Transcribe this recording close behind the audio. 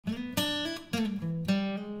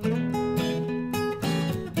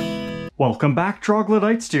Welcome back,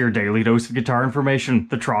 Troglodytes, to your daily dose of guitar information,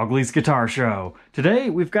 the Trogly's Guitar Show.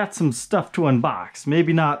 Today, we've got some stuff to unbox.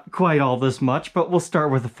 Maybe not quite all this much, but we'll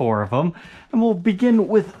start with 4 of them. And we'll begin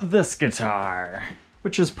with this guitar,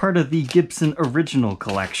 which is part of the Gibson Original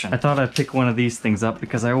Collection. I thought I'd pick one of these things up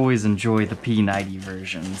because I always enjoy the P90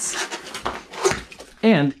 versions.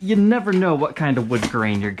 And you never know what kind of wood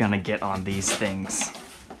grain you're gonna get on these things.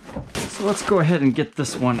 So let's go ahead and get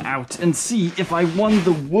this one out and see if I won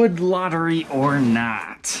the wood lottery or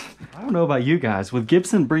not. I don't know about you guys, with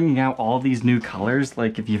Gibson bringing out all these new colors,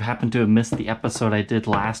 like if you happen to have missed the episode I did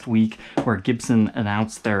last week where Gibson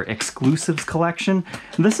announced their exclusives collection,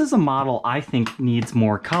 this is a model I think needs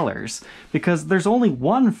more colors because there's only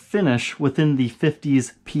one finish within the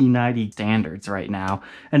 50s P90 standards right now,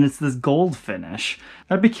 and it's this gold finish.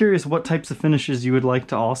 I'd be curious what types of finishes you would like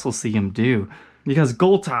to also see him do. Because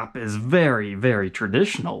Gold Top is very, very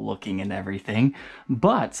traditional looking and everything,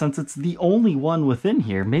 but since it's the only one within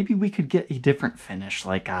here, maybe we could get a different finish,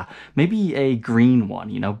 like maybe a green one,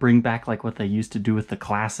 you know, bring back like what they used to do with the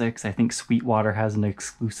classics. I think Sweetwater has an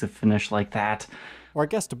exclusive finish like that. Or I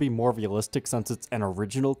guess to be more realistic, since it's an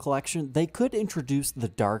original collection, they could introduce the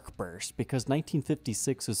Dark Burst, because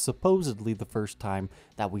 1956 is supposedly the first time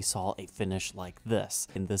that we saw a finish like this,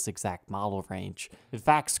 in this exact model range. In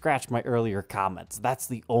fact, scratch my earlier comments, that's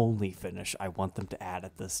the only finish I want them to add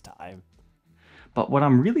at this time. But what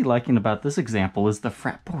I'm really liking about this example is the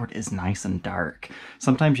fretboard is nice and dark.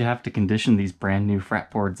 Sometimes you have to condition these brand new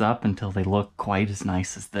fretboards up until they look quite as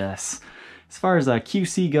nice as this. As far as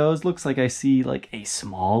QC goes, looks like I see like a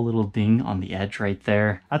small little ding on the edge right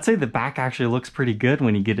there. I'd say the back actually looks pretty good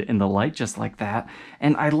when you get it in the light just like that.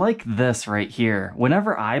 And I like this right here.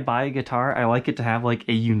 Whenever I buy a guitar, I like it to have like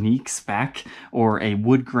a unique spec or a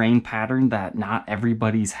wood grain pattern that not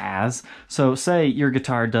everybody's has. So say your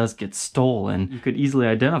guitar does get stolen, you could easily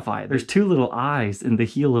identify it. There's 2 little eyes in the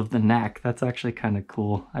heel of the neck. That's actually kind of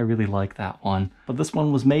cool. I really like that one. But this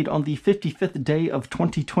one was made on the 55th day of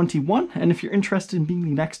 2021, and if you're interested in being the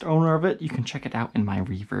next owner of it, you can check it out in my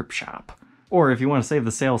Reverb shop. Or if you want to save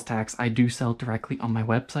the sales tax, I do sell directly on my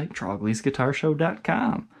website,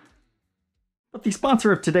 troglysguitarshow.com. But the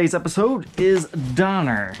sponsor of today's episode is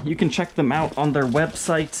Donner. You can check them out on their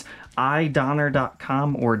website,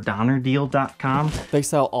 idonner.com or donnerdeal.com. They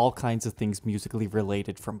sell all kinds of things musically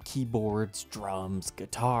related, from keyboards, drums,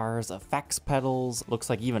 guitars, effects pedals, looks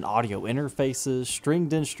like even audio interfaces,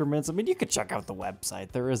 stringed instruments. I mean, you could check out the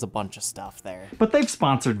website. There is a bunch of stuff there. But they've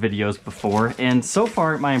sponsored videos before, and so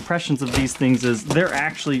far my impressions of these things is they're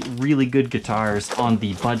actually really good guitars on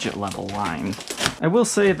the budget level line. I will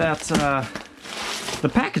say that the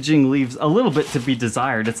packaging leaves a little bit to be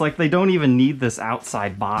desired. It's like they don't even need this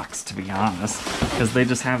outside box, to be honest, because they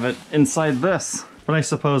just have it inside this. But I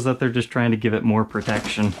suppose that they're just trying to give it more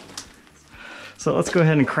protection. So let's go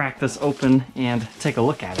ahead and crack this open and take a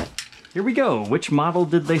look at it. Here we go. Which model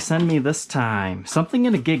did they send me this time? Something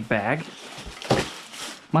in a gig bag.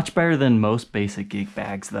 Much better than most basic gig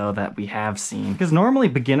bags, though, that we have seen. Because normally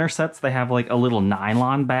beginner sets, they have like a little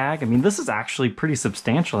nylon bag. I mean, this is actually pretty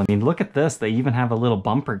substantial. I mean, look at this. They even have a little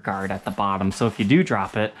bumper guard at the bottom. So if you do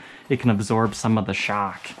drop it, it can absorb some of the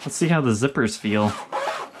shock. Let's see how the zippers feel.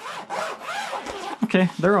 Okay,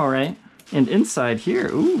 they're all right. And inside here,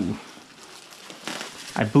 ooh.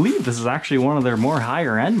 I believe this is actually one of their more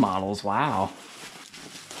higher end models. Wow.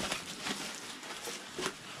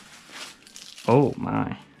 Oh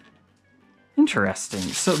my. Interesting.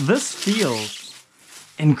 So this feels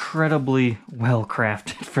incredibly well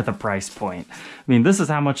crafted for the price point. I mean, this is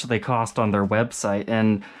how much they cost on their website,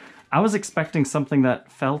 and I was expecting something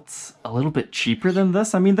that felt a little bit cheaper than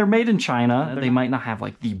this. I mean, they're made in China. They might not have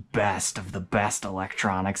like the best of the best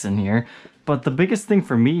electronics in here, but the biggest thing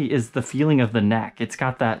for me is the feeling of the neck. It's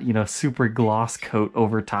got that, you know, super gloss coat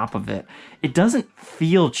over top of it. It doesn't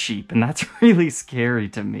feel cheap, and that's really scary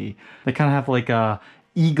to me. They kind of have like a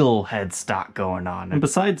eagle headstock going on. And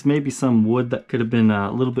besides maybe some wood that could have been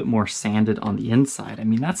a little bit more sanded on the inside, I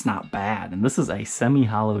mean, that's not bad. And this is a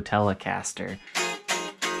semi-hollow Telecaster.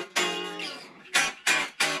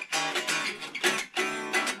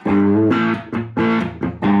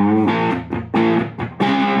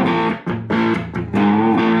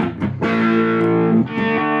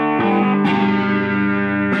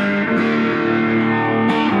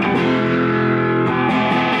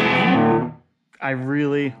 I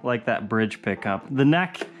really like that bridge pickup. The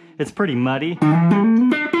neck, it's pretty muddy.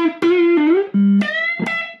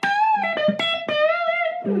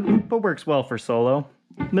 But works well for solo.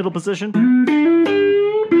 Middle position.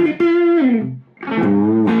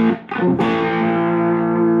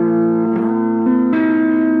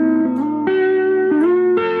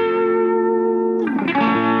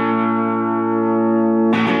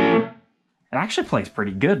 actually plays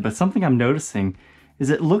pretty good, but something I'm noticing is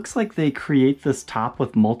it looks like they create this top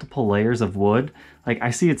with multiple layers of wood. Like, I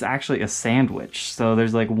see it's actually a sandwich. So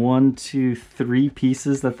there's like 1, 2, 3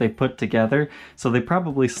 pieces that they put together. So they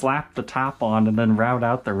probably slap the top on and then route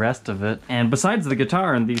out the rest of it. And besides the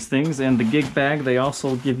guitar and these things and the gig bag, they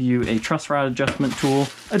also give you a truss rod adjustment tool,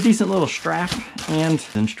 a decent little strap, and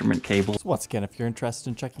instrument cables. Once again, if you're interested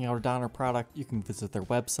in checking out a Donner product, you can visit their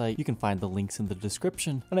website. You can find the links in the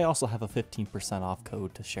description. And I also have a 15% off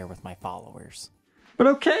code to share with my followers. But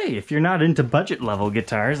okay, if you're not into budget level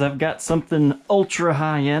guitars, I've got something ultra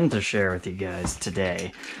high end to share with you guys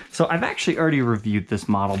today. So I've actually already reviewed this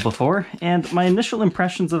model before, and my initial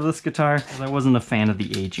impressions of this guitar is I wasn't a fan of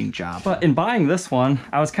the aging job. But in buying this one,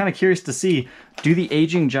 I was kind of curious to see, do the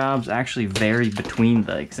aging jobs actually vary between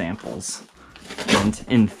the examples? And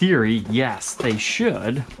in theory, yes, they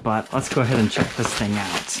should, but let's go ahead and check this thing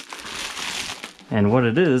out. And what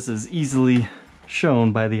it is easily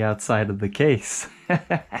shown by the outside of the case.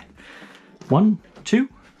 1, 2,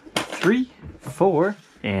 3, 4,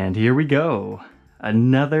 and here we go.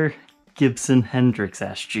 Another Gibson Hendrix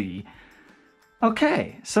SG.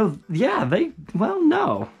 Okay, so yeah,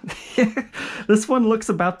 no. This one looks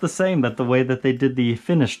about the same, that the way that they did the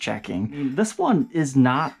finish checking. This one is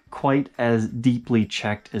not quite as deeply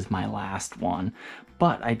checked as my last one,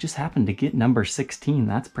 but I just happened to get number 16.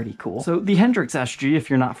 That's pretty cool. So the Hendrix SG, if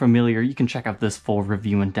you're not familiar, you can check out this full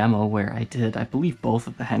review and demo where I did, I believe, both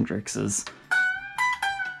of the Hendrixes.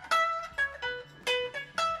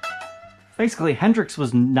 Basically, Hendrix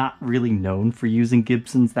was not really known for using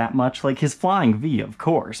Gibsons that much, like his Flying V, of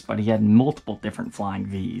course, but he had multiple different Flying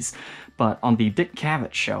Vs. But on the Dick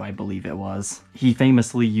Cavett show, I believe it was, he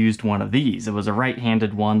famously used one of these. It was a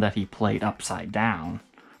right-handed one that he played upside down.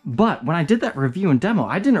 But when I did that review and demo,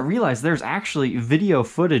 I didn't realize there's actually video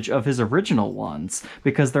footage of his original ones,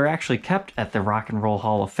 because they're actually kept at the Rock and Roll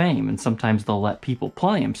Hall of Fame, and sometimes they'll let people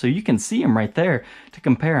play them, so you can see them right there to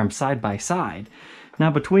compare them side by side. Now,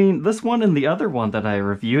 between this one and the other one that I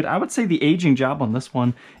reviewed, I would say the aging job on this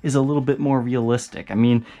one is a little bit more realistic. I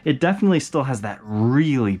mean, it definitely still has that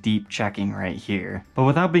really deep checking right here. But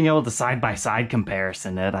without being able to side-by-side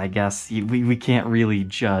comparison it, I guess we can't really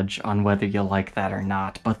judge on whether you like that or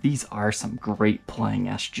not. But these are some great playing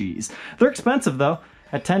SGs. They're expensive, though.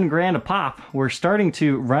 At 10 grand a pop, we're starting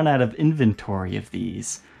to run out of inventory of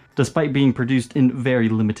these. Despite being produced in very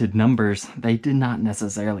limited numbers, they did not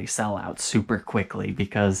necessarily sell out super quickly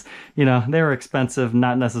because, you know, they were expensive,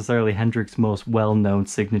 not necessarily Hendrix's most well-known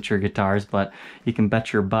signature guitars, but you can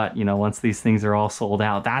bet your butt, you know, once these things are all sold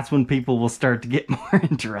out, that's when people will start to get more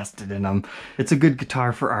interested in them. It's a good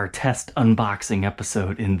guitar for our test unboxing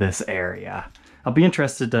episode in this area. I'll be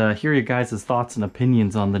interested to hear you guys' thoughts and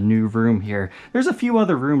opinions on the new room here. There's a few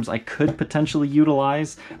other rooms I could potentially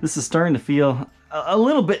utilize. This is starting to feel a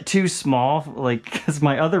little bit too small, like, because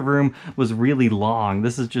my other room was really long.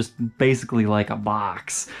 This is just basically like a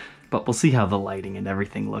box. But we'll see how the lighting and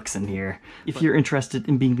everything looks in here. If you're interested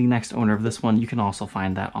in being the next owner of this one, you can also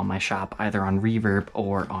find that on my shop, either on Reverb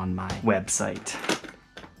or on my website.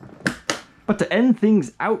 But to end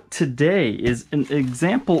things out today is an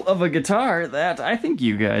example of a guitar that I think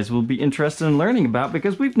you guys will be interested in learning about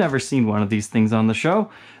because we've never seen one of these things on the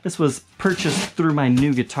show. This was purchased through my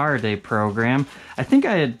new Guitar Day program. I think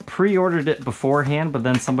I had pre-ordered it beforehand, but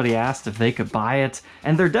then somebody asked if they could buy it,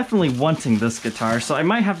 and they're definitely wanting this guitar, so I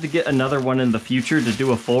might have to get another one in the future to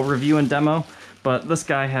do a full review and demo, but this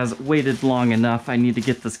guy has waited long enough. I need to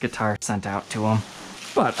get this guitar sent out to him.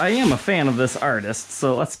 But I am a fan of this artist,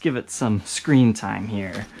 so let's give it some screen time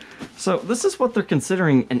here. So this is what they're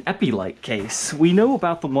considering an Epi-Light case. We know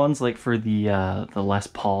about the ones like for the Les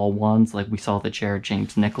Paul ones, like we saw the Jared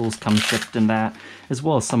James Nichols come shipped in that, as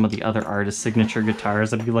well as some of the other artist signature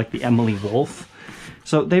guitars, that'd be like the Emily Wolf.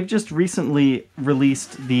 So they've just recently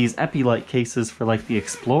released these Epi-Light cases for like the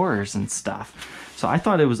Explorers and stuff. So I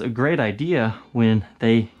thought it was a great idea when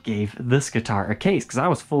they gave this guitar a case, because I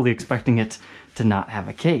was fully expecting it to not have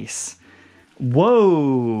a case.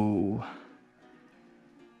 Whoa!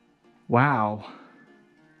 Wow.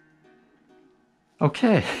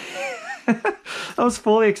 Okay. I was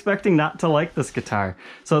fully expecting not to like this guitar.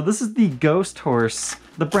 So this is the Ghost Horse,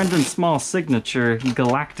 the Brendan Small signature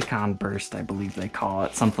Galacticon Burst, I believe they call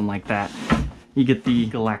it, something like that. You get the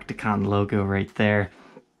Galacticon logo right there.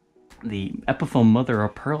 The Epiphone Mother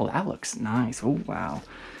of Pearl, that looks nice. Oh, wow.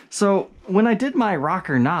 So when I did my Rock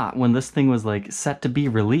or Not, when this thing was like set to be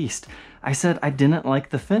released, I said I didn't like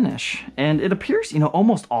the finish. And it appears, you know,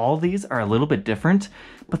 almost all of these are a little bit different,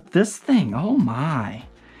 but this thing, oh my.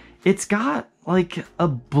 It's got like a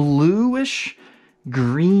bluish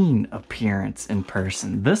green appearance in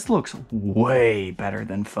person. This looks way better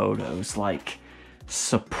than photos, like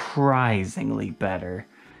surprisingly better.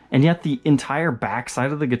 And yet the entire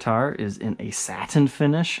backside of the guitar is in a satin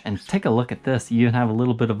finish. And take a look at this. You even have a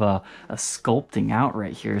little bit of a sculpting out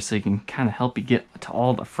right here, so you can kind of help you get to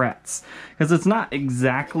all the frets. Because it's not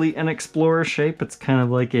exactly an Explorer shape. It's kind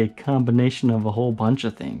of like a combination of a whole bunch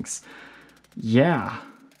of things. Yeah.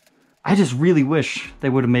 I just really wish they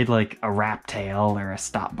would have made like a wrap tail or a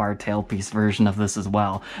stop bar tailpiece version of this as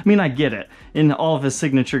well. I mean, I get it. In all of his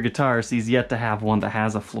signature guitars, he's yet to have one that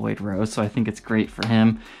has a Floyd Rose, so I think it's great for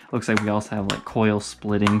him. Looks like we also have like coil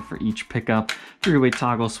splitting for each pickup, three-way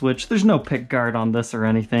toggle switch. There's no pick guard on this or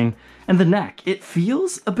anything. And the neck, it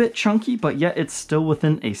feels a bit chunky, but yet it's still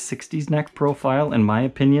within a 60s neck profile, in my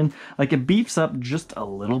opinion. Like, it beefs up just a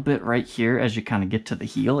little bit right here as you kind of get to the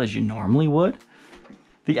heel, as you normally would.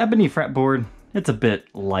 The ebony fretboard, it's a bit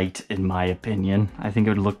light in my opinion. I think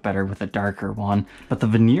it would look better with a darker one, but the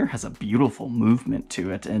veneer has a beautiful movement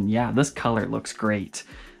to it, and yeah, this color looks great.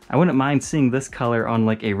 I wouldn't mind seeing this color on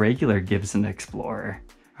like a regular Gibson Explorer.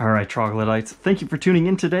 Alright, troglodytes, thank you for tuning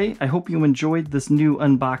in today. I hope you enjoyed this new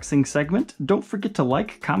unboxing segment. Don't forget to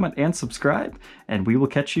like, comment, and subscribe, and we will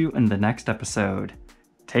catch you in the next episode.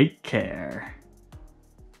 Take care.